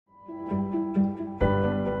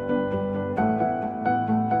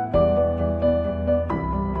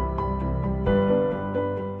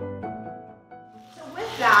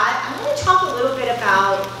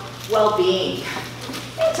well-being.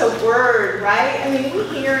 It's a word, right? I mean, we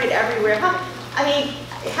hear it everywhere. How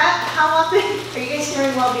often are you guys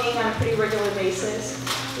hearing well-being on a pretty regular basis?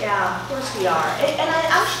 Yeah, of course we are. And I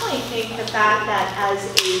actually think the fact that as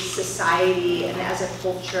a society and as a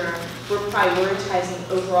culture, we're prioritizing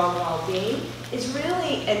overall well-being is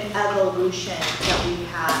really an evolution that we've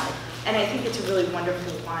had. And I think it's a really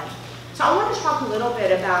wonderful one. So I want to talk a little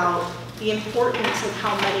bit about the importance of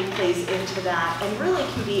how money plays into that and really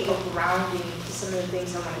can be a grounding to some of the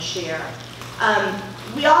things I want to share.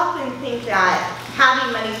 We often think that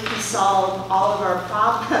having money can solve all of our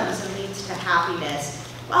problems and leads to happiness.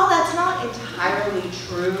 Well, that's not entirely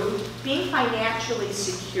true. Being financially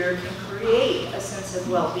secure can create a sense of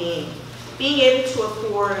well-being. Being able to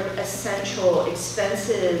afford essential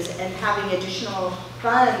expenses and having additional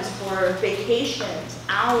funds for vacations,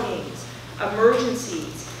 outings,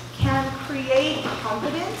 emergencies can create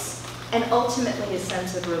confidence and ultimately a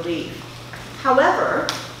sense of relief. However,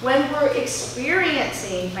 when we're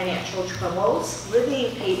experiencing financial troubles,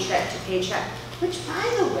 living paycheck to paycheck, which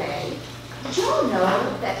by the way, did you all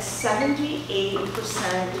know that 78%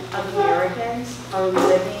 of Americans are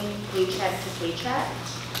living paycheck to paycheck?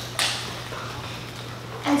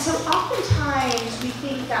 And so oftentimes we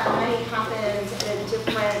think that money happens at a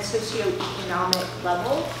different socioeconomic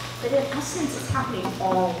level, but in essence it's happening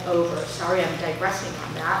all over. Sorry, I'm digressing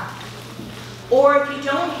on that. Or if you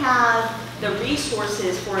don't have the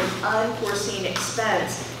resources for an unforeseen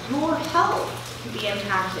expense, your health can be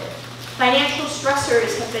impacted. Financial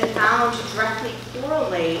stressors have been found to directly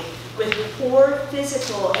correlate with poor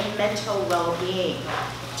physical and mental well-being.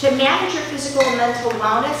 To manage your physical and mental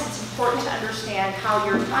wellness, it's important to understand how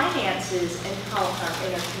your finances and health are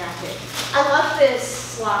interconnected. I love this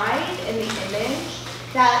slide in the image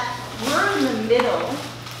that we're in the middle,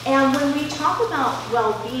 and when we talk about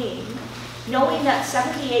well-being, knowing that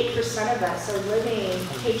 78% of us are living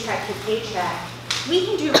paycheck to paycheck, we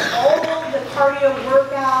can do all the cardio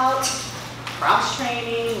workouts,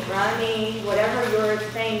 cross-training, running, whatever your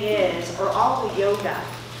thing is, or all the yoga.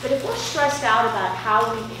 But if we're stressed out about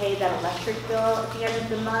how we pay that electric bill at the end of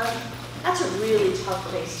the month, that's a really tough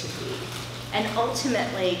place to be. And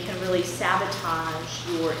ultimately can really sabotage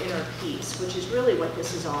your inner peace, which is really what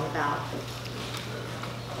this is all about.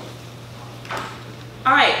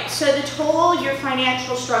 All right, so the toll your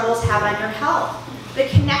financial struggles have on your health. The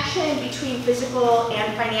connection between physical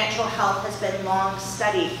and financial health has been long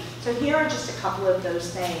studied. So here are just a couple of those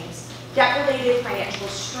things. Debt-related financial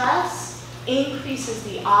stress increases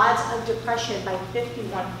the odds of depression by 51%.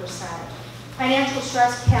 Financial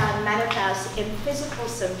stress can manifest in physical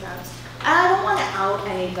symptoms. And I don't want to out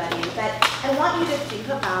anybody, but I want you to think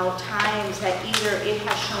about times that either it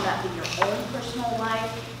has shown up in your own personal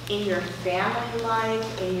life, in your family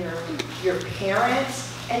life, in your parents,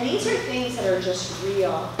 and these are things that are just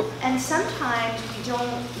real. And sometimes we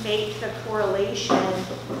don't make the correlation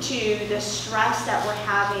to the stress that we're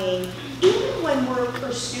having, even when we're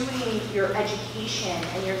pursuing your education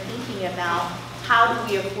and you're thinking about how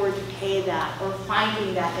do we afford to pay that or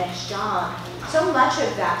finding that next job. So much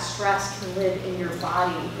of that stress can live in your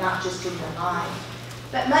body, not just in your mind.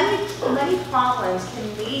 But many problems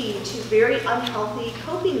can lead to very unhealthy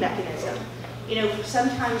coping mechanisms. You know,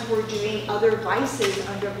 sometimes we're doing other vices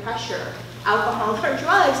under pressure, alcohol or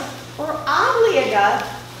drugs, or oddly enough,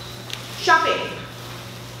 shopping.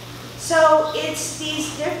 So it's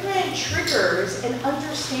these different triggers and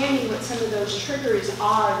understanding what some of those triggers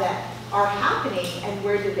are that are happening and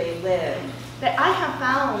where do they live. But I have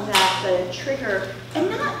found that the trigger, and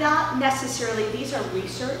not necessarily, these are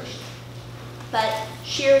researched, but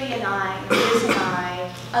Sherry and I, Liz and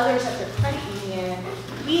I, others at the credit union,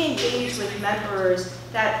 we engage with members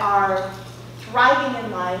that are thriving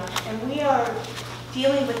in life, and we are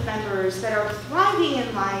dealing with members that are thriving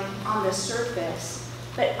in life on the surface,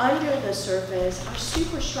 but under the surface are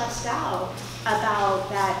super stressed out about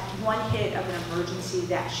that one hit of an emergency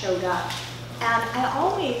that showed up. And I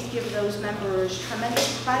always give those members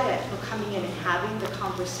tremendous credit for coming in and having the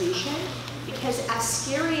conversation, because as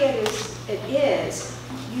scary as it is,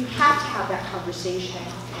 you have to have that conversation.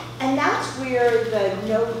 And that's where the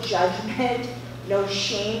no judgment, no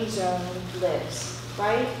shame zone lives,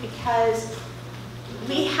 right? Because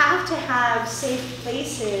we have to have safe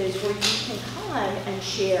places where you can come and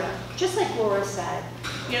share. Just like Laura said,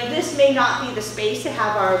 you know, this may not be the space to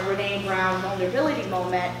have our Brene Brown vulnerability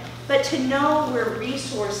moment, but to know where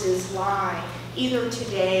resources lie, either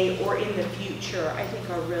today or in the future, I think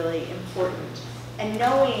are really important. And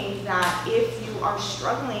knowing that if you are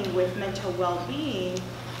struggling with mental well-being,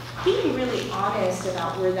 being really honest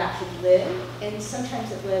about where that could live, and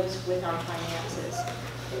sometimes it lives with our finances.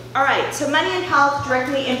 All right, so money and health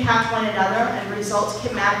directly impact one another, and results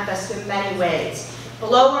can manifest in many ways.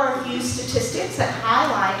 Below are a few statistics that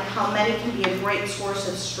highlight how money can be a great source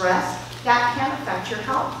of stress that can affect your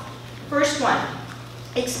health. First one,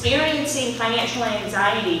 experiencing financial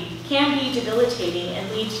anxiety can be debilitating and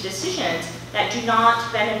lead to decisions that do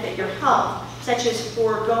not benefit your health, such as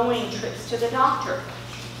foregoing trips to the doctor.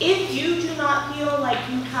 If you do not feel like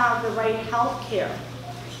you have the right health care,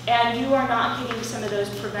 and you are not getting some of those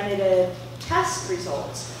preventative test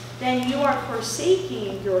results, then you are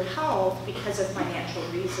forsaking your health because of financial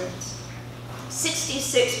reasons.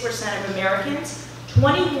 66% of Americans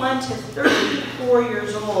 21 to 34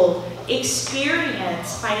 years old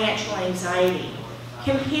experience financial anxiety.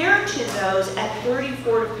 Compared to those at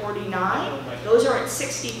 34 to 49, those are at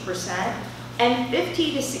 60%, and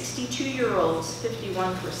 50 to 62-year-olds,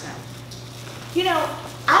 51%. You know,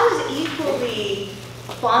 I was equally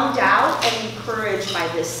bummed out and encouraged by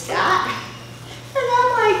this stat. And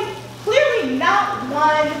I'm like, clearly not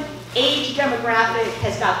one age demographic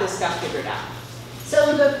has got this stuff figured out.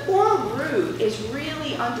 So the core root is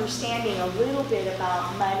really understanding a little bit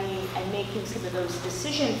about money and making some of those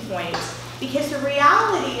decision points, because the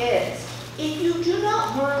reality is, if you do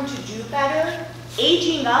not learn to do better,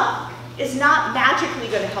 aging up is not magically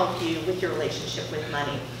going to help you with your relationship with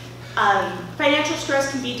money. Financial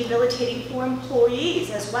stress can be debilitating for employees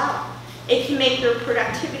as well. It can make their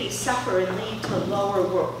productivity suffer and lead to lower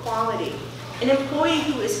work quality. An employee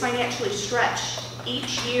who is financially stretched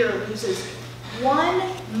each year loses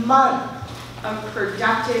 1 month of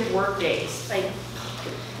productive work days.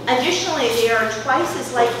 Additionally, they are twice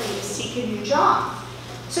as likely to seek a new job.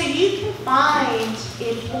 So you can find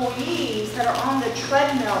employees that are on the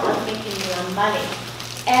treadmill of making more money.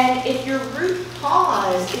 And if your root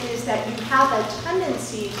cause is that you have a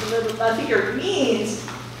tendency to live above your means,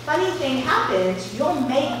 funny thing happens, you'll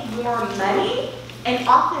make more money, and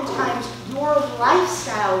oftentimes your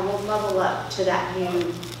lifestyle will level up to that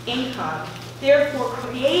new income, therefore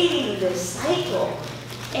creating this cycle.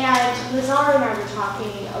 And Lazar and I were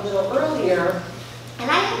talking a little earlier,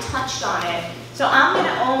 and I had touched on it. So I'm going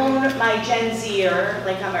to own my Gen Zer,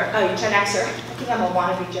 like I'm a Gen Xer. I think I'm a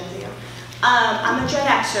wannabe Gen Zer. I'm a Gen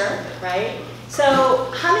Xer, right? So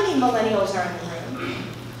how many millennials are in the room?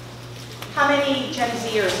 How many Gen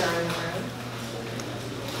Zers are in the room?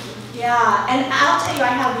 Yeah, and I'll tell you, I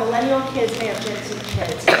have millennial kids and I have Gen Z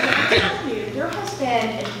kids. And I'll tell you, there has been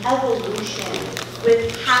an evolution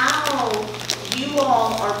with how you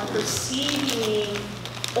all are perceiving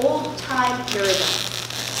old-time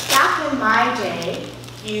paradigms. Back in my day,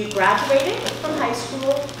 you graduated from high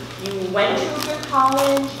school, you went to a good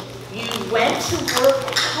college, you went to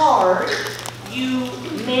work hard, you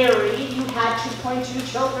married, you had 2.2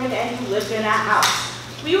 children, and you lived in a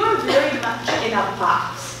house. We were very much in a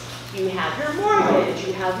box. You have your mortgage,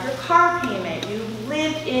 you have your car payment, you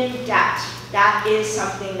lived in debt. That is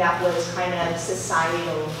something that was kind of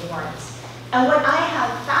societal norms. And what I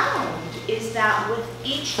have found is that with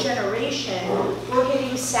each generation, we're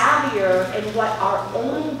getting savvier in what our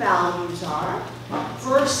own values are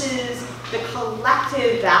versus the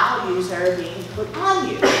collective values that are being put on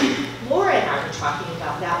you. Laura and I were talking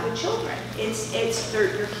about that with children. It's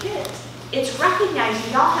your kids. It's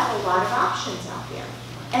recognizing y'all have a lot of options out there.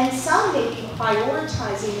 And some may be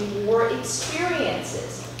prioritizing more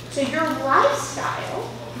experiences. So your lifestyle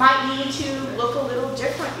might need to look a little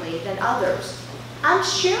differently than others. I'm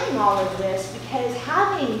sharing all of this because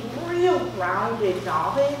having real grounded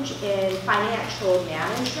knowledge in financial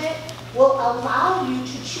management will allow you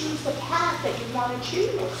to choose the path that you want to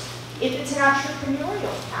choose. If it's an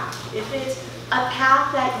entrepreneurial path, if it's a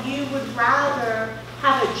path that you would rather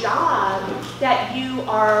have a job that you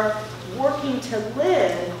are working to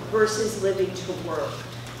live versus living to work.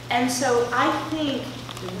 And so I think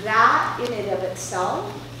that in and of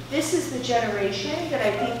itself, this is the generation that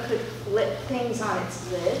I think could flip things on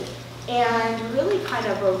its lid and really kind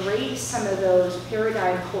of erase some of those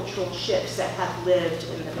paradigm cultural shifts that have lived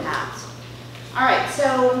in the past. All right,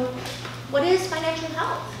 so what is financial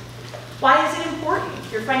health? Why is it important?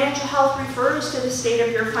 Your financial health refers to the state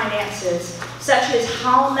of your finances, such as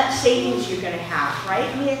how much savings you're going to have,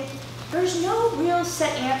 right? I mean, there's no real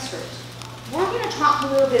set answers. We're going to talk a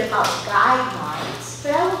little bit about guidelines,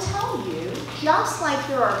 but I will tell you, just like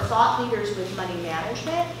there are thought leaders with money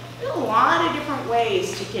management, there are a lot of different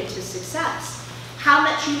ways to get to success. How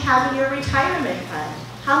much you have in your retirement fund,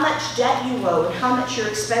 how much debt you owe, and how much your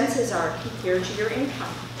expenses are compared to your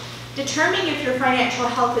income. Determining if your financial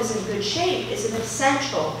health is in good shape is an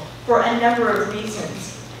essential for a number of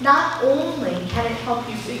reasons. not only can it help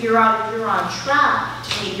you figure out if you're on track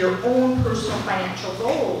to meet your own personal financial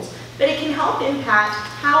goals, but it can help impact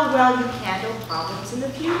how well you handle problems in the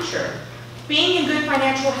future. Being in good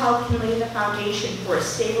financial health can lay the foundation for a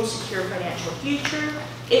stable, secure financial future.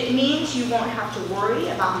 It means you won't have to worry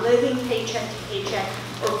about living paycheck to paycheck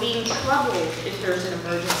or being troubled if there's an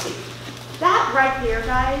emergency. That right there,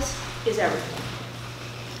 guys, is everything.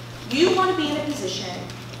 You want to be in a position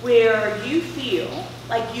where you feel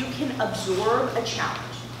like you can absorb a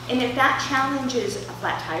challenge. And if that challenge is a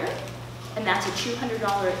flat tire, and that's a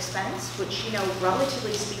 $200 expense, which, you know,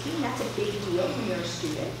 relatively speaking, that's a big deal when you're a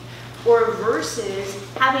student, or versus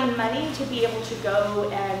having money to be able to go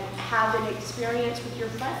and have an experience with your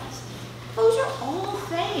friends. Those are all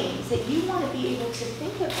things that you want to be able to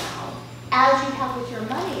think about as you have with your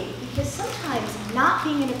money, because sometimes not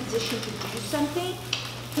being in a position to do something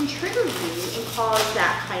can trigger you and cause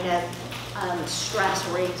that kind of stress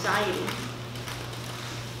or anxiety.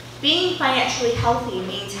 Being financially healthy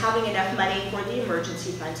means having enough money for the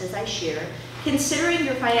emergency funds, as I shared. Considering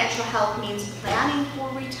your financial health means planning for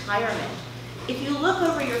retirement. If you look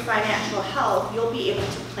over your financial health, you'll be able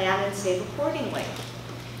to plan and save accordingly.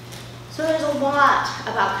 So there's a lot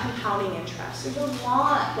about compounding interest. There's a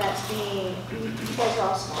lot that's being, you guys are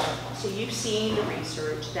all smart. So you've seen the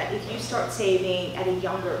research that if you start saving at a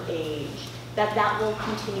younger age, that will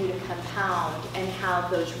continue to compound and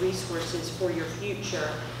have those resources for your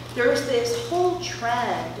future. There's this whole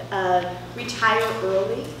trend of retire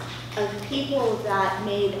early, of people that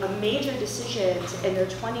made major decisions in their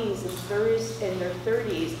 20s and their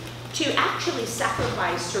 30s to actually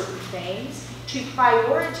sacrifice certain things to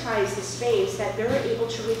prioritize the space that they're able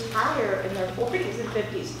to retire in their 40s and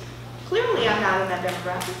 50s. Clearly, I'm not in that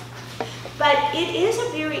demographic. But it is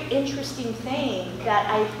a very interesting thing that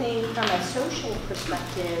I think from a social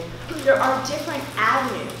perspective, there are different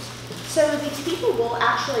avenues. So these people will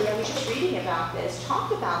actually, I was just reading about this,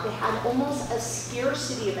 talk about they had almost a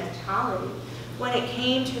scarcity mentality when it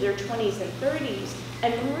came to their 20s and 30s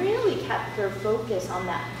and really kept their focus on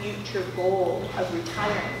that future goal of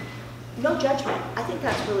retiring. No judgment. I think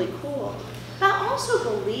that's really cool. But I also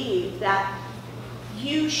believe that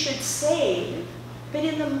you should save, but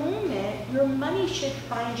in the moment, your money should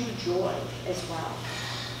find you joy as well.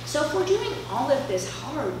 So if we're doing all of this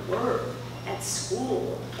hard work at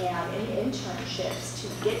school and in internships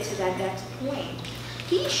to get to that next point,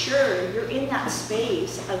 be sure you're in that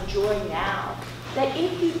space of joy now, that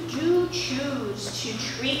if you do choose to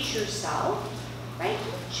treat yourself, right,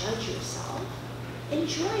 don't judge yourself,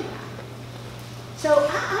 enjoy that. So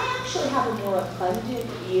I actually have a more abundant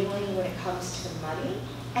feeling when it comes to the money.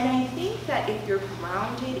 And I think that if you're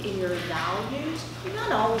grounded in your values, you're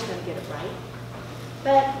not always going to get it right.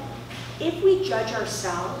 But if we judge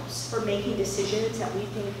ourselves for making decisions that we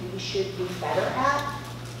think we should be better at,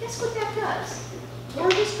 guess what that does?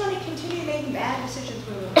 We're just going to continue making bad decisions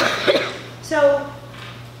moving forward. So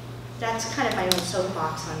that's kind of my own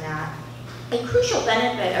soapbox on that. A crucial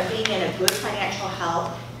benefit of being in a good financial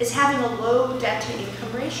health is having a low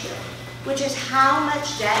debt-to-income ratio, which is how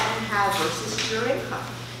much debt you have versus your income.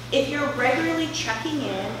 If you're regularly checking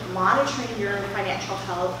in, monitoring your financial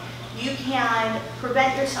health, you can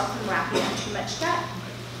prevent yourself from wrapping in too much debt.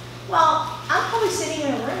 Well, I'm probably sitting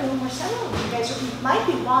in a room where several of you guys might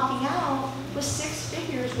be walking out with 6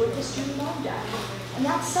 figures worth of student loan debt, and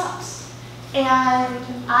that sucks. And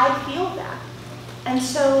I feel that. And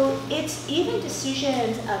so it's even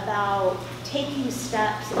decisions about taking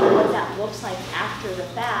steps and what that looks like after the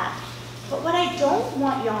fact. But what I don't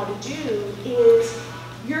want y'all to do is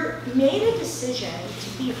you're made a decision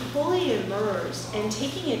to be fully immersed and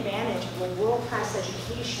taking advantage of a world-class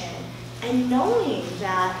education and knowing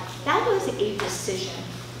that that was a decision.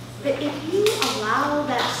 But if you allow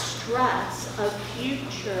that stress of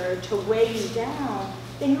future to weigh you down,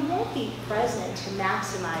 then you won't be present to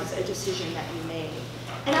maximize a decision that you made.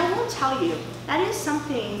 And I will tell you, that is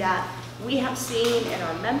something that we have seen in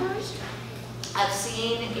our members, I've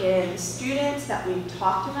seen in students that we've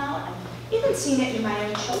talked about, I've even seen it in my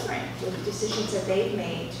own children with decisions that they've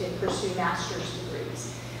made to pursue master's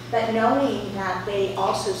degrees. But knowing that they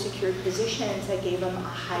also secured positions that gave them a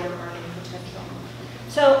higher earning potential.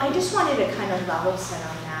 So I just wanted to kind of level set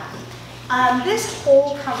on that. This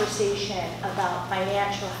whole conversation about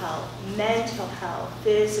financial health, mental health,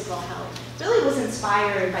 physical health, really was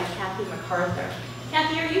inspired by Kathy MacArthur.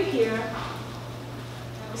 Kathy, are you here?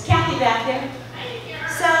 Is Kathy back there?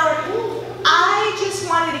 So I just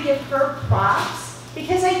wanted to give her props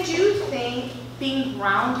because I do think being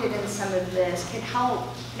grounded in some of this can help.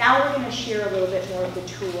 Now we're going to share a little bit more of the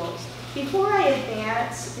tools. Before I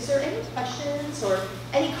advance, is there any questions or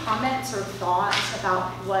any comments or thoughts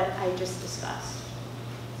about what I just discussed?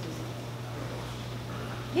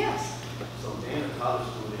 Yes? So being a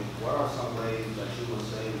college student, what are some ways that you would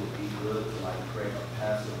say would be good to like create a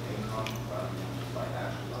passive income rather than just like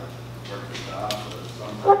actually like work a job or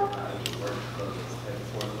something not even work because it's heavy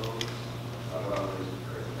workload? What other ways would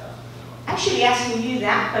create a passive income? I should be asking you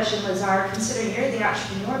that question, Lazar, considering you're the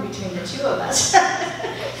entrepreneur between the two of us.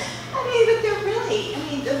 I mean, but they're really, I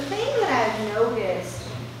mean, the thing that I've noticed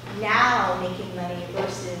now making money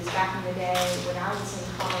versus back in the day when I was in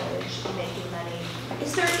college making money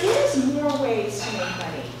is there is more ways to make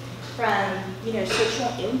money from, you know, social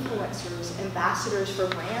influencers, ambassadors for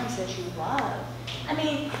brands that you love. I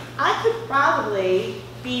mean, I could probably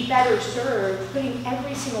be better served putting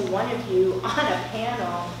every single one of you on a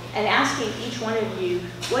panel and asking each one of you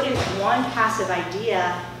what is one passive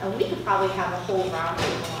idea, and we could probably have a whole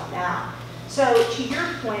roundtable on that. So to your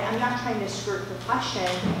point, I'm not trying to skirt the question.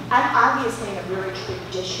 I'm obviously in a very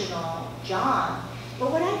traditional job,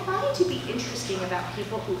 but what I find to be interesting about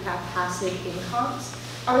people who have passive incomes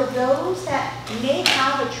are those that may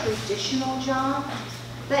have a traditional job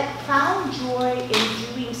but found joy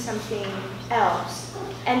in doing something else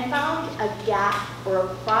and found a gap or a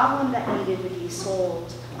problem that needed to be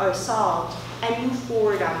solved and move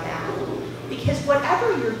forward on that. Because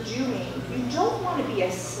whatever you're doing, you don't want to be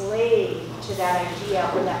a slave to that idea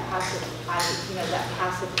or that passive, you know, that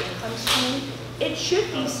passive income stream. It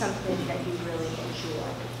should be something that you really enjoy.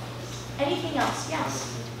 Anything else?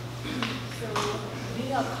 Yes. So,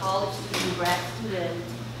 being a college student, grad student,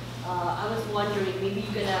 I was wondering, maybe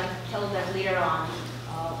you're gonna tell that later on.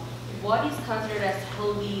 What is considered as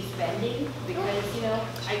healthy spending? Because, you know,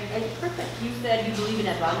 you said you believe in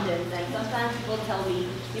abundance, and sometimes people tell me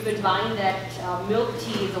you've been buying that milk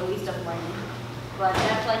tea is a waste of money, but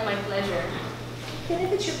that's like my pleasure. And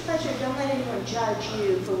if it's your pleasure, don't let anyone judge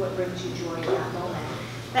you for what brings you joy in that moment.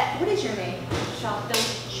 But what is your name? Shopta.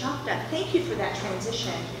 Shopta. Thank you for that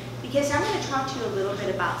transition, because I'm going to talk to you a little bit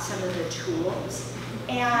about some of the tools.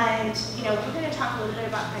 And, you know, we're going to talk a little bit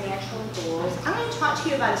about financial goals. I'm going to talk to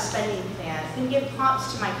you about a spending plan. I'm going to give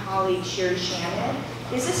props to my colleague, Sherry Shannon,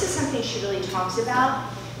 because this is something she really talks about.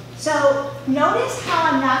 So notice how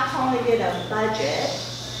I'm not calling it a budget,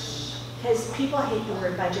 because people hate the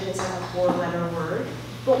word budget. It's like a four-letter word.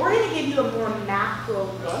 But we're going to give you a more macro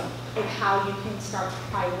look at how you can start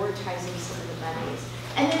prioritizing some of the monies.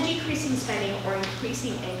 And then decreasing spending or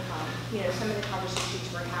increasing income, you know, some of the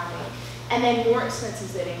conversations we're having. And then more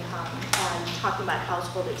expenses than income, talking about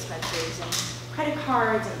household expenses and credit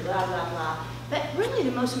cards and blah, blah, blah. But really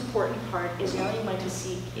the most important part is knowing when to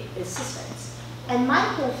seek assistance. And my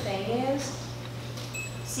whole thing is,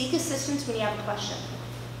 seek assistance when you have a question.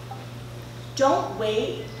 Don't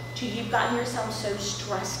wait till you've gotten yourself so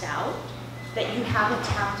stressed out that you haven't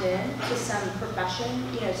tapped into some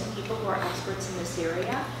profession, you know, some people who are experts in this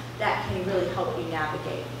area that can really help you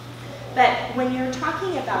navigate. But when you're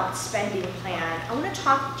talking about spending plan, I want to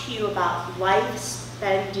talk to you about life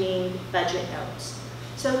spending budget notes.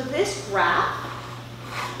 So this graph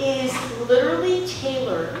is literally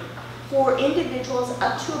tailored for individuals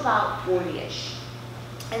up to about 40-ish.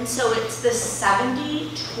 And so it's the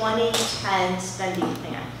 70-20-10 spending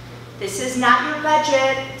plan. This is not your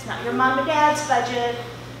budget, it's not your mom and dad's budget.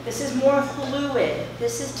 This is more fluid.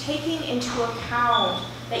 This is taking into account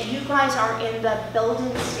that you guys are in the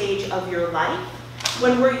building stage of your life.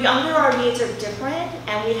 When we're younger, our needs are different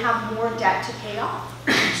and we have more debt to pay off.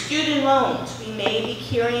 Student loans, we may be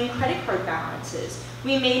carrying credit card balances.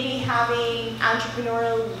 We may be having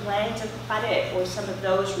entrepreneurial lines of credit or some of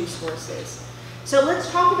those resources. So let's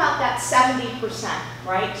talk about that 70%,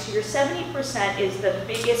 right? So your 70% is the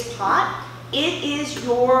biggest pot. It is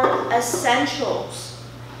your essentials.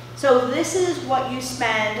 So this is what you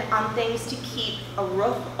spend on things to keep a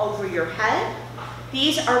roof over your head.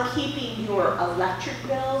 These are keeping your electric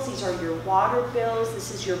bills. These are your water bills. This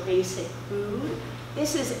is your basic food.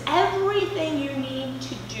 This is everything you need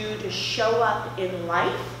to do to show up in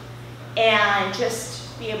life and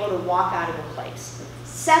just be able to walk out of a place.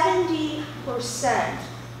 70%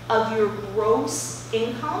 of your gross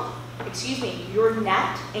income, your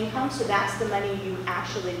net income, so that's the money you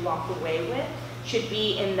actually walk away with, should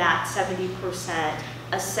be in that 70%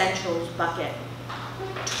 essentials bucket.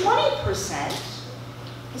 20%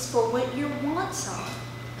 is for what your wants are.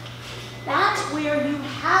 That's where you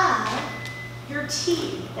have your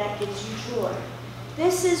tea that gives you joy.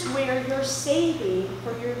 This is where you're saving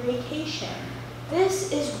for your vacation.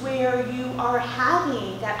 This is where you are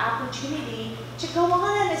having that opportunity to go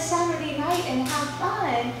on a Saturday night and have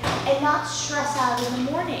fun and not stress out in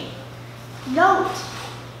the morning. Note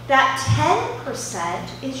that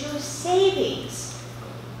 10% is your savings.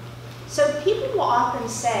 So people will often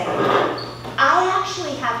say, I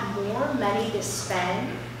actually have more money to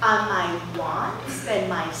spend on my wants than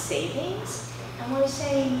my savings. And we're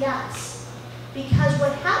saying yes. Because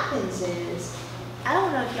what happens is, I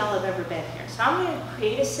don't know if y'all have ever been here, so I'm going to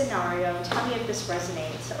create a scenario and tell me if this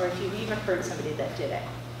resonates or if you've even heard somebody that did it.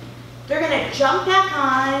 They're going to jump back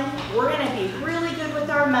on, we're going to be really good with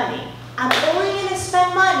our money. I'm only going to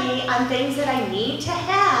spend money on things that I need to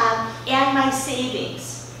have and my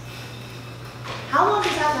savings. How long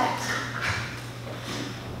does that last?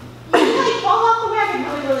 You like fall off the wagon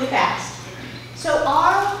really, really fast. So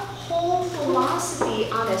our whole philosophy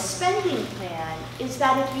on a spending plan is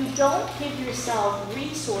that if you don't give yourself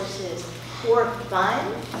resources for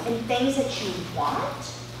fun and things that you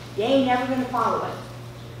want, you ain't never going to follow it.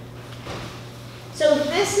 So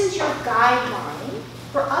this is your guideline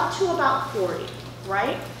for up to about 40,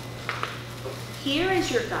 right? Here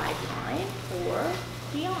is your guideline for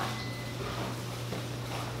beyond.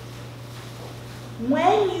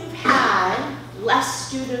 When you've had less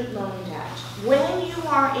student loan debt, when you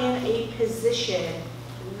are in a position,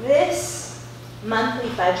 this monthly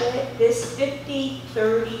budget, this 50,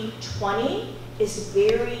 30, 20 is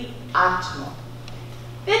very optimal.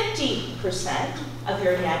 50% of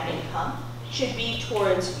your net income should be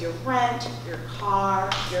towards your rent, your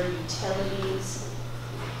car, your utilities.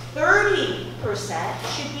 30%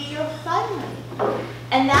 should be your fund money.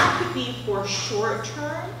 And that could be for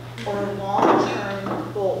short-term or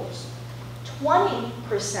long-term goals.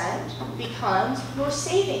 20% becomes your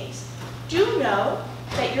savings. Do know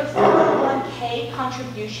that your 401k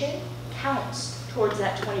contribution counts towards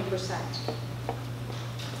that 20%.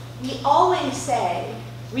 We always say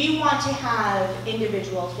we want to have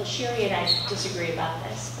individuals, well, Sherry and I disagree about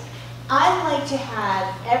this. I'd like to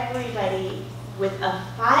have everybody with a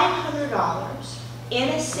 $500 in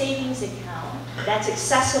a savings account that's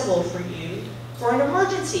accessible for you for an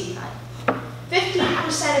emergency fund.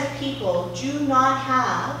 50% of people do not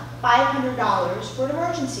have $500 for an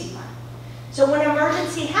emergency fund. So when an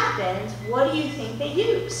emergency happens, what do you think they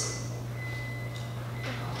use?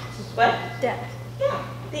 What? Debt. Yeah,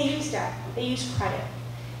 they use debt. They use credit.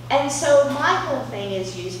 And so my whole thing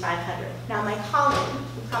is use 500. Now my colleague,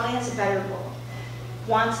 who probably has a better goal,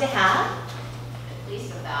 wants to have At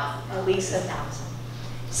least 1,000. at least 1,000.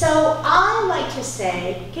 So I like to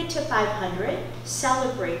say, get to 500,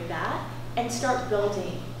 celebrate that, and start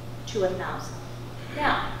building to 1,000.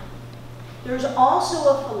 Now, there's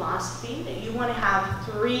also a philosophy that you want to have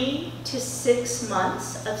 3 to 6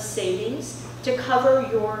 months of savings to cover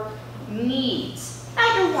your needs,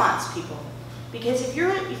 not your wants, people. Because if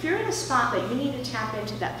you're in a spot that you need to tap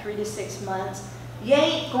into that 3 to 6 months, you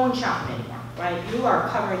ain't going shopping anymore, right? You are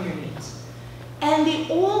covering your needs. And the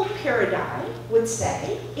old paradigm would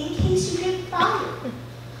say, in case you get fired.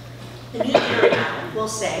 The new paradigm will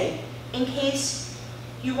say, in case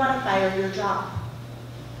you want to fire your job.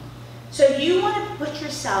 So you want to put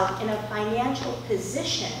yourself in a financial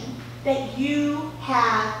position that you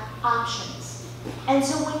have options. And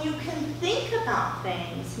so when you can think about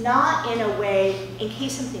things, not in a way, in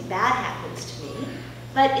case something bad happens to me,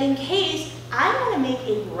 but in case I want to make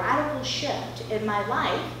a radical shift in my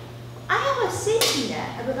life, I have a safety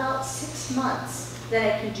net of about 6 months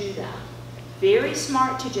that I can do that. Very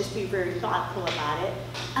smart to just be very thoughtful about it.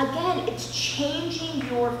 Again, it's changing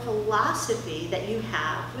your philosophy that you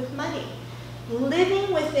have with money.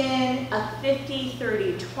 Living within a 50,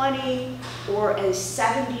 30, 20 or a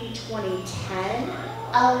 70, 20, 10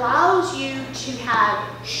 allows you to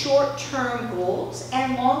have short-term goals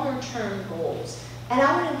and longer-term goals. And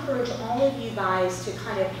I would encourage all of you guys to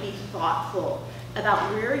kind of be thoughtful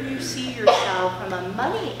about where you see yourself from a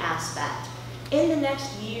money aspect in the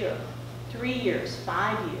next year, 3 years,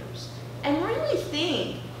 5 years. And really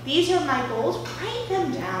think, these are my goals, write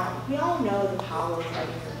them down. We all know the power of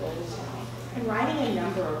writing your goals down and writing a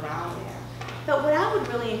number around there. But what I would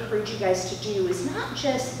really encourage you guys to do is not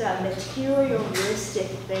just the materialistic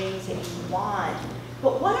things that you want,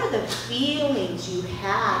 but what are the feelings you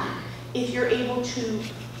have if you're able to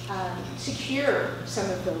secure some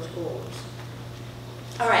of those goals.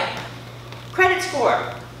 All right, credit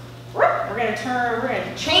score. We're going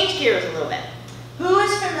to change gears a little bit. Who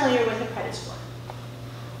is familiar with a credit score?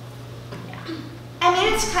 Yeah. I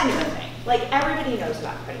mean, it's kind of a thing. Like, everybody knows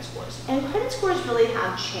about credit scores. And credit scores really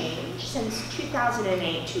have changed since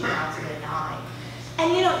 2008, 2009.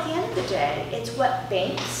 And you know, at the end of the day, it's what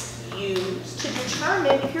banks use to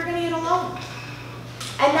determine if you're going to get a loan.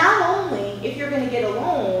 And not only if you're going to get a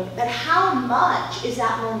loan, but how much is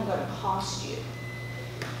that loan going to cost you?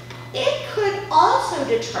 it could also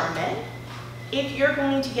determine if you're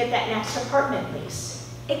going to get that next apartment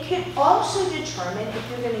lease. It could also determine if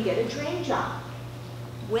you're going to get a dream job.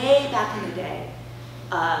 Way back in the day,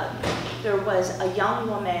 there was a young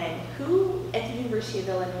woman who, at the University of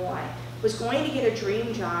Illinois, was going to get a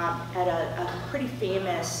dream job at a pretty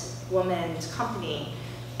famous woman's company,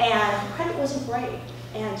 and credit wasn't great.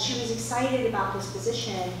 And she was excited about this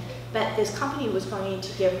position, but this company was going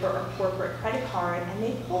to give her a corporate credit card, and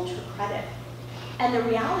they pulled her credit. And the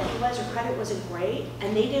reality was her credit wasn't great,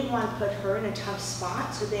 and they didn't want to put her in a tough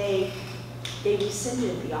spot, so they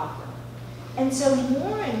rescinded the offer. And so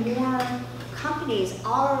more and more companies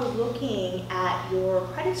are looking at your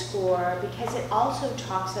credit score because it also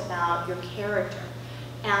talks about your character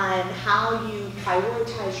and how you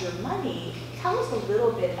prioritize your money. Tells a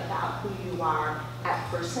little bit about who you are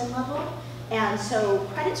at person level. And so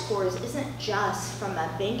credit scores isn't just from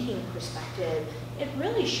a banking perspective, it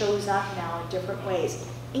really shows up now in different ways,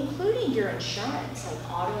 including your insurance,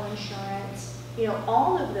 like auto insurance, you know,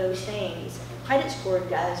 all of those things. Credit score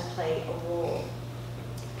does play a role.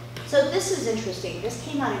 So this is interesting. This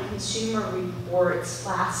came out in Consumer Reports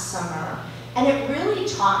last summer, and it really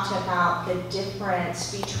talked about the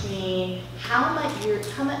difference between how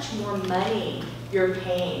much more money you're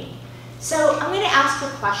paying. So I'm going to ask a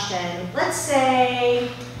question. Let's say,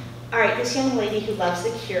 all right, this young lady who loves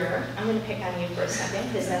The Cure, I'm going to pick on you for a second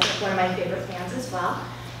because that's one of my favorite fans as well.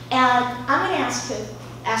 And I'm going to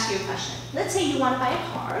ask you a question. Let's say you want to buy a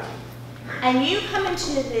car, and you come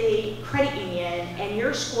into the credit union, and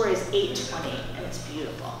your score is 820, and it's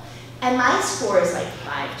beautiful. And my score is like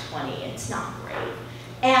 520, it's not great.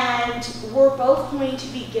 And we're both going to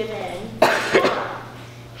be given a car.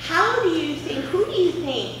 Who do you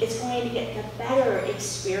think is going to get the better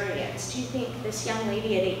experience? Do you think this young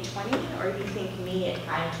lady at 820, or do you think me at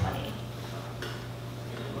 520?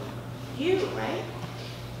 You, right?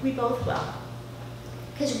 We both will.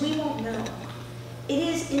 Because we won't know. It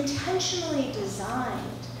is intentionally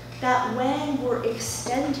designed that when we're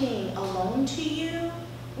extending a loan to you,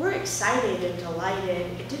 we're excited and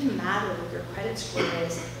delighted. It didn't matter what your credit score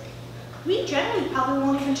is. We generally probably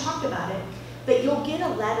won't even talk about it, but you'll get a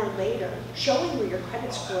letter later showing where your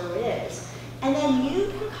credit score is. And then you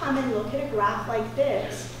can come and look at a graph like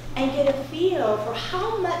this and get a feel for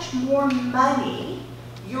how much more money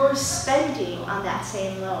you're spending on that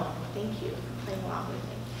same loan. Thank you for playing along with me.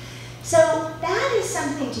 So that is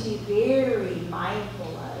something to be very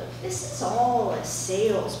mindful of. This is all a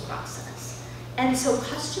sales process. And so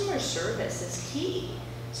customer service is key.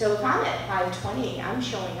 So if I'm at 520, I'm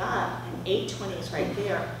showing up, and 820 is right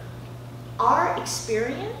there. Our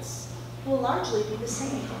experience will largely be the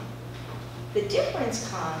same. The difference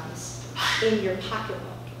comes in your pocketbook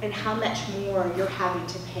and how much more you're having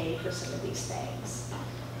to pay for some of these things.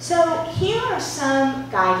 So here are some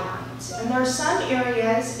guidelines, and there are some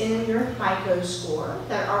areas in your FICO score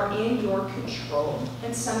that are in your control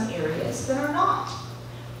and some areas that are not.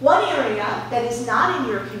 One area that is not in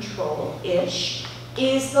your control-ish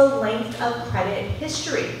is the length of credit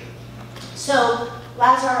history. So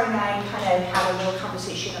Lazar and I kind of had a little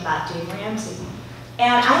conversation about Dave Ramsey.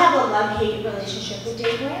 And I have a love-hate relationship with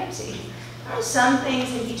Dave Ramsey. There are some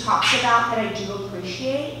things that he talks about that I do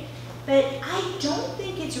appreciate, but I don't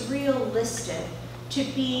think it's realistic to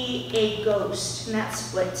be a ghost, and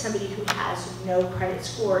that's what somebody who has no credit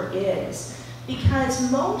score is.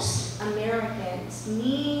 Because most Americans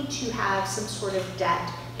need to have some sort of debt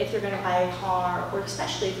if they're going to buy a car, or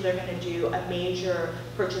especially if they're going to do a major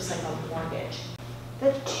purchase like a mortgage.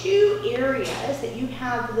 The two areas that you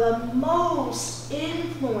have the most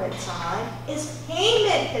influence on is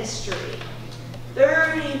payment history,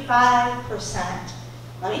 35%.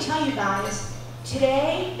 Let me tell you guys,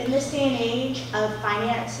 today, in this day and age of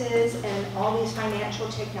finances and all these financial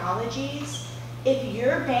technologies, if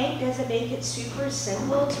your bank doesn't make it super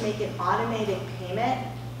simple to make an automated payment,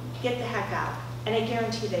 get the heck out. And I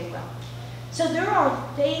guarantee they will. So there are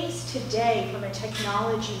things today from a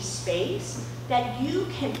technology space that you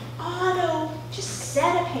can just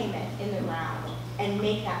set a payment in the ground and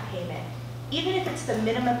make that payment. Even if it's the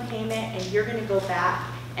minimum payment and you're going to go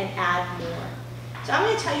back and add more. So I'm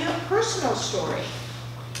going to tell you a personal story.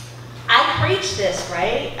 I preach this,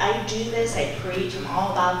 right? I do this, I preach, I'm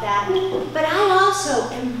all about that. But I also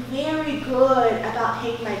am very good about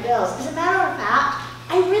paying my bills. As a matter of fact,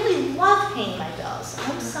 I really love paying my bills.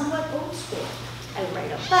 I'm somewhat old school. I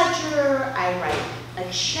write a ledger, I write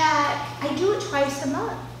a check. I do it twice a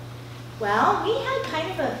month. Well, we had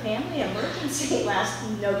kind of a family emergency last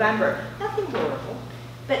November. Nothing horrible,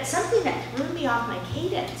 but something that threw me off my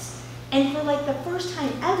cadence. And for like the first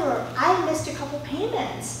time ever, I missed a couple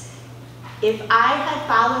payments. if I had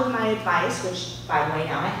followed my advice, which by the way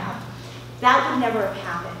now I have, that would never have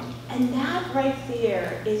happened. And that right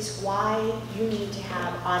there is why you need to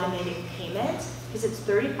have automated payments, because it's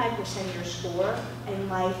 35% of your score, and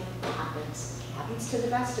life happens. It happens to the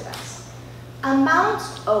best of us.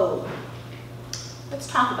 Amounts owed. Let's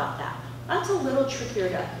talk about that. That's a little trickier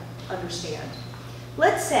to understand.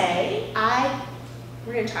 Let's say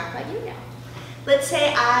we're going to talk about you now. Let's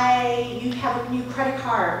say you have a new credit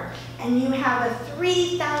card and you have a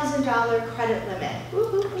 $3,000 credit limit.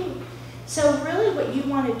 Woo-hoo-hoo. So really what you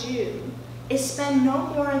want to do is spend no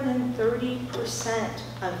more than 30%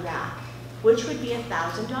 of that, which would be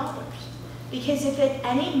 $1,000. Because if at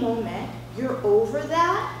any moment you're over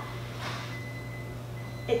that,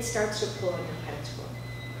 it starts to pull on your credit score.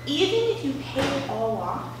 Even if you pay it all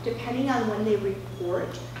off, depending on when they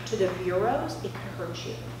report to the bureaus, it could hurt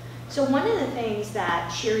you. So one of the things that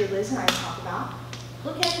Sherry, Liz, and I talk about,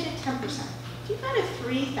 look at it at 10%. If you've got a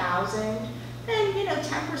 $3,000, then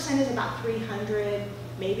 10% is about $300,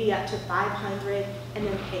 maybe up to $500, and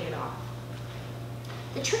then pay it off.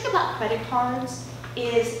 The trick about credit cards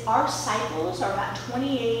is our cycles are about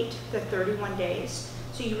 28 to 31 days.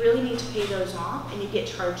 So you really need to pay those off, and you get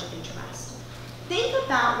charged interest. Think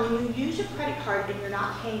about when you use your credit card and you're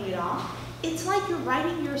not paying it off, it's like you're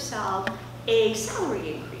writing yourself a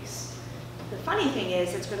salary increase. The funny thing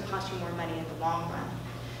is it's going to cost you more money in the long run.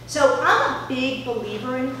 So I'm a big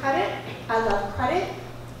believer in credit. I love credit.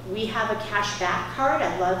 We have a cash back card.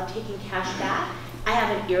 I love taking cash back. I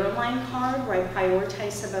have an airline card where I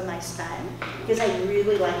prioritize some of my spend because I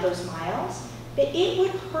really like those miles. But it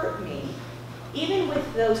would hurt me, even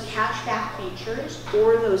with those cashback features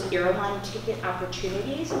or those airline ticket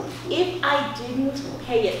opportunities, if I didn't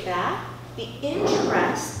pay it back, the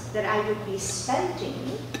interest that I would be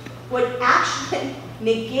spending would actually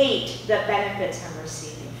negate the benefits I'm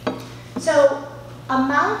receiving. So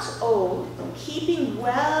amounts owed, keeping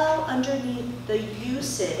well underneath the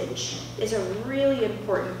usage is a really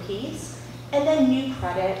important piece. And then new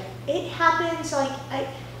credit, it happens like,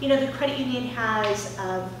 the credit union has,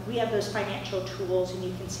 we have those financial tools and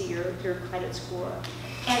you can see your credit score.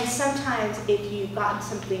 And sometimes if you've gotten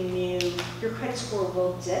something new, your credit score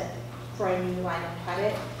will dip for a new line of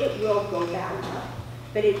credit. It will go back up,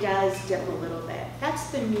 but it does dip a little bit.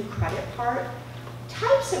 That's the new credit part.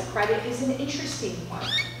 Types of credit is an interesting one.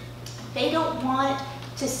 They don't want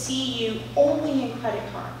to see you only in credit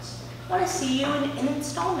cards. They want to see you in an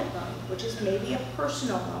installment loan, which is maybe a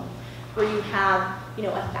personal loan, where you have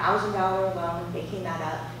 $1,000 loan, making that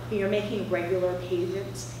up, and you're making regular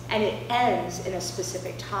payments, and it ends in a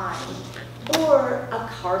specific time. Or a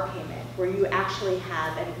car payment, where you actually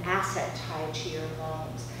have an asset tied to your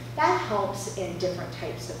loans. That helps in different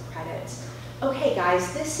types of credits. Okay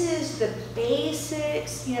guys, this is the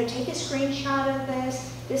basics. Take a screenshot of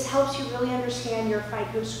this. This helps you really understand your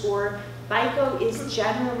FICO score. FICO is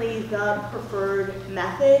generally the preferred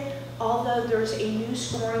method, although there's a new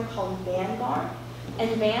scoring called Vanguard.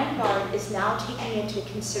 And Vanguard is now taking into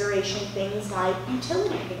consideration things like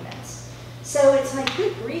utility payments. So it's like,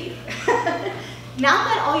 good grief. Not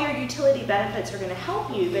that all your utility benefits are going to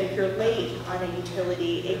help you, but if you're late on a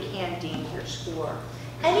utility, it can ding your score.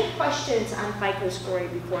 Any questions on FICO scoring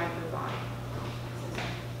before I move on?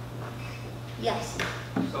 Yes?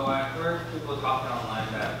 So I heard people talking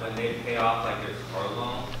online that when they pay off like their car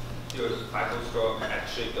loan, your FICO score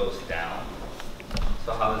actually goes down.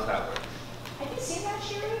 So how does that work? Have you seen that,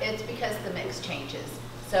 Sherry? It's because the mix changes.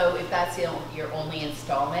 So if that's your only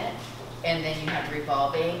installment, and then you have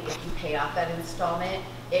revolving, if you pay off that installment,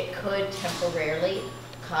 it could temporarily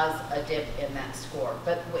cause a dip in that score.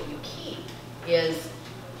 But what you keep is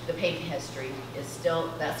the payment history is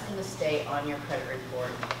still, that's going to stay on your credit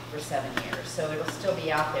report for 7 years. So it'll still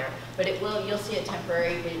be out there, but you'll see it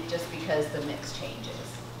temporary just because the mix changes.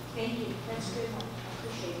 Thank you. That's good. I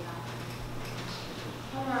appreciate that.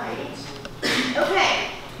 All right.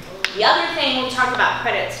 Okay. The other thing we talk about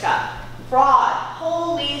credit stuff, fraud.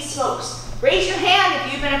 Holy smokes. Raise your hand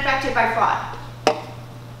if you've been affected by fraud.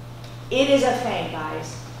 It is a thing,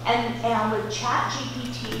 guys. And with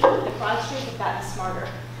ChatGPT, the fraudsters have gotten smarter.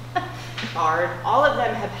 All of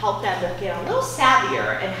them have helped them to get a little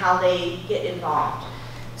savvier in how they get involved.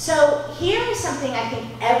 So here is something I think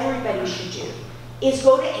everybody should do, is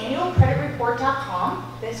go to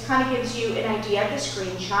annualcreditreport.com. This kind of gives you an idea of the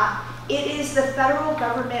screenshot. It is the federal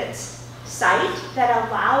government's site that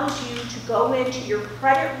allows you to go into your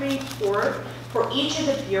credit report for each of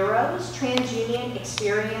the bureaus, TransUnion,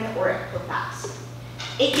 Experian, or Equifax.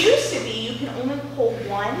 It used to be you can only pull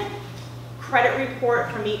one credit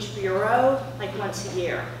report from each bureau like once a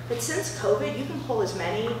year. But since COVID, you can pull as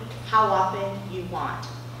many, how often you want.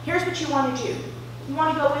 Here's what you want to do. You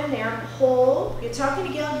want to go in there, pull, it's not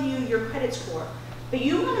going to give you your credit score, but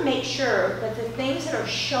you want to make sure that the things that are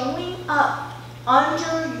showing up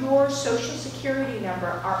under your Social Security number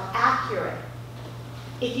are accurate.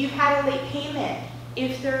 If you've had a late payment,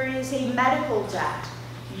 if there is a medical debt,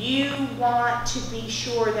 you want to be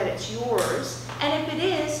sure that it's yours, and if it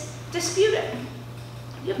is, dispute it.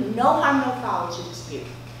 You have no harm, no foul to dispute.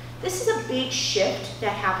 This is a big shift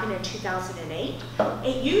that happened in 2008.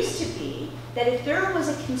 It used to be that if there was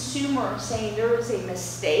a consumer saying there was a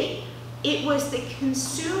mistake, it was the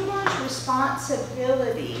consumer's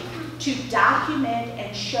responsibility to document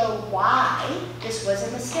and show why this was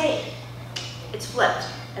a mistake. It's flipped,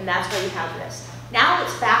 and that's why you have this. Now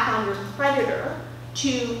it's back on your creditor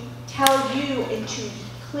to tell you and to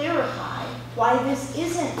clarify why this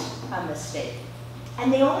isn't a mistake.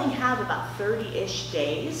 And they only have about 30-ish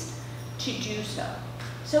days to do so.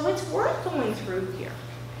 So it's worth going through here.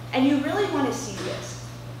 And you really want to see this.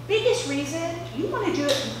 Biggest reason, you want to do it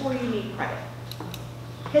before you need credit.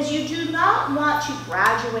 Because you do not want to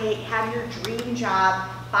graduate, have your dream job,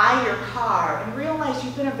 buy your car, and realize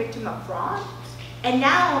you've been a victim of fraud. And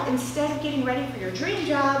now, instead of getting ready for your dream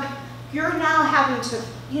job, you're now having to,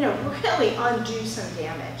 really undo some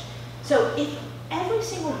damage. So if every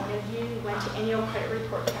single one of you went to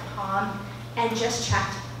annualcreditreport.com and just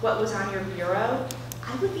checked what was on your bureau,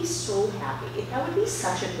 I would be so happy. That would be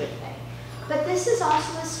such a good thing. But this is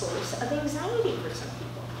also a source of anxiety for some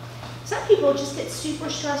people. Some people just get super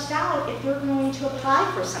stressed out if they're going to apply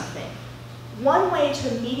for something. One way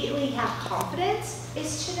to immediately have confidence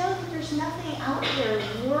is to know that there's nothing out there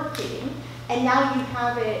working, and now you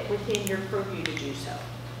have it within your purview to do so.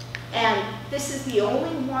 And this is the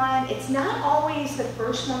only one, it's not always the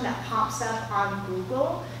first one that pops up on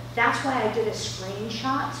Google. That's why I did a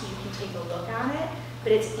screenshot so you can take a look at it,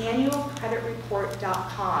 but it's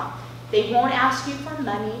annualcreditreport.com. They won't ask you for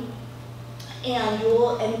money, and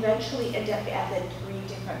you'll eventually end up at the 3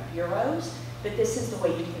 different bureaus, but this is the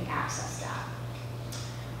way you can access that.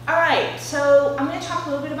 All right, so I'm going to talk a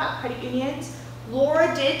little bit about credit unions.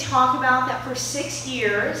 Laura did talk about that for 6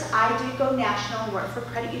 years. I did go national and work for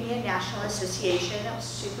Credit Union National Association. That was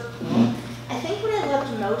super cool. I think what I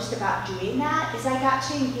loved most about doing that is I got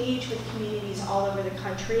to engage with communities all over the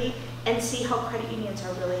country and see how credit unions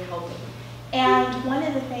are really helping. And one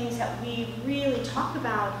of the things that we really talk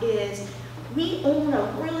about is we own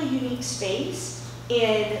a really unique space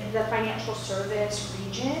in the financial service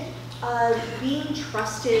region of being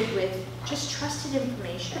trusted with just trusted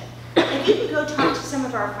information. And you can go talk to some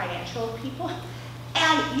of our financial people,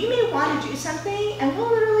 and you may want to do something, and we'll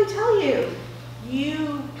literally tell you,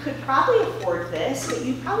 you could probably afford this, but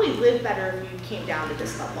you probably live better if you came down to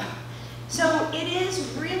this level. So it is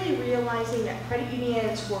really realizing that credit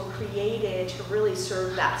unions were created to really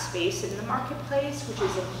serve that space in the marketplace, which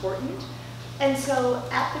is important. And so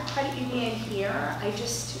at the credit union here,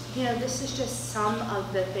 this is just some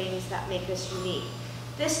of the things that make us unique.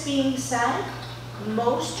 This being said,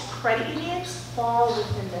 most credit unions fall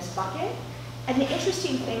within this bucket. And the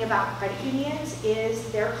interesting thing about credit unions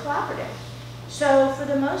is they're collaborative. So for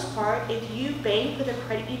the most part, if you bank with a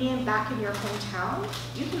credit union back in your hometown,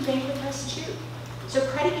 you can bank with us too. So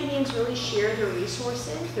credit unions really share their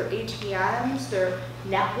resources, their ATMs, their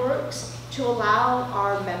networks to allow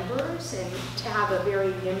our members and to have a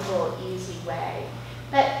very nimble, easy way.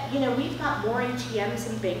 But we've got more ATMs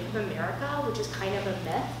than Bank of America, which is kind of a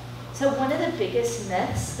myth. So one of the biggest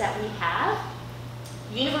myths that we have,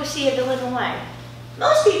 University of Illinois.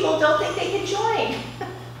 Most people don't think they can join.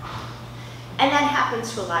 And that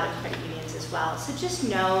happens to a lot of credit unions as well. So just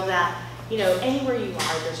know that, anywhere you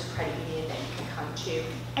are, there's a credit union that you can come to.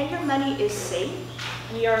 And your money is safe.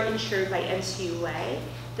 We are insured by NCUA.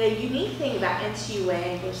 The unique thing about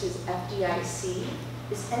NCUA versus FDIC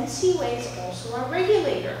is NCUA is also our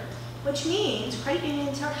regulator, which means credit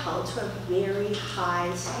unions are held to a very high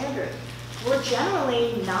standard. We're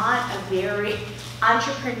generally not a very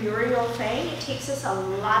entrepreneurial thing. It takes us a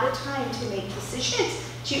lot of time to make decisions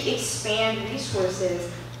to expand resources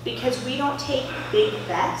because we don't take big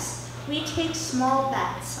bets. We take small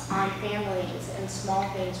bets on families and small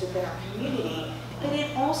things within our community, but it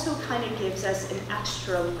also kind of gives us an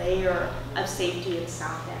extra layer of safety and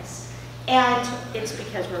soundness. And it's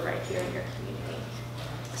because we're right here in your community.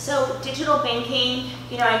 So digital banking,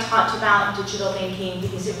 I talked about digital banking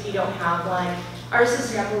because if you don't have one, ours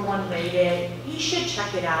is #1 rated. You should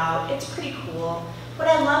check it out. It's pretty cool. What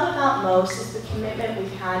I love about most is the commitment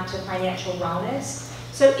we've had to financial wellness.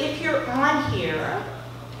 So if you're on here,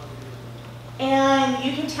 And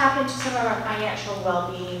you can tap into some of our financial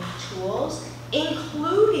well-being tools,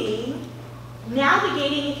 including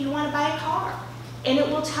navigating if you want to buy a car. And it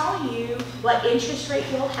will tell you what interest rate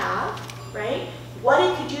you'll have, right? What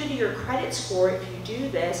it could do to your credit score if you do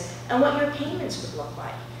this, and what your payments would look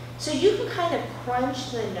like. So you can kind of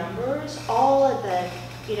crunch the numbers, all of the,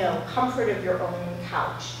 comfort of your own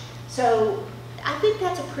couch. So I think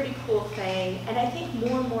that's a pretty cool thing, and I think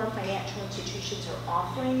more and more financial institutions are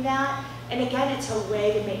offering that. And again, it's a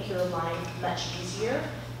way to make your life much easier,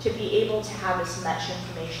 to be able to have as much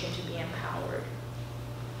information to be empowered.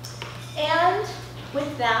 And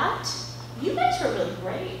with that, you guys are really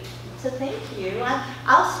great. So thank you.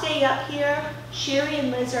 I'll stay up here. Sherry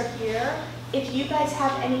and Liz are here. If you guys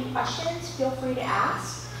have any questions, feel free to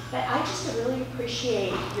ask. But I just really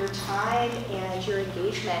appreciate your time and your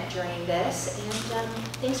engagement during this. And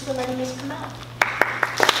thanks for letting us come out.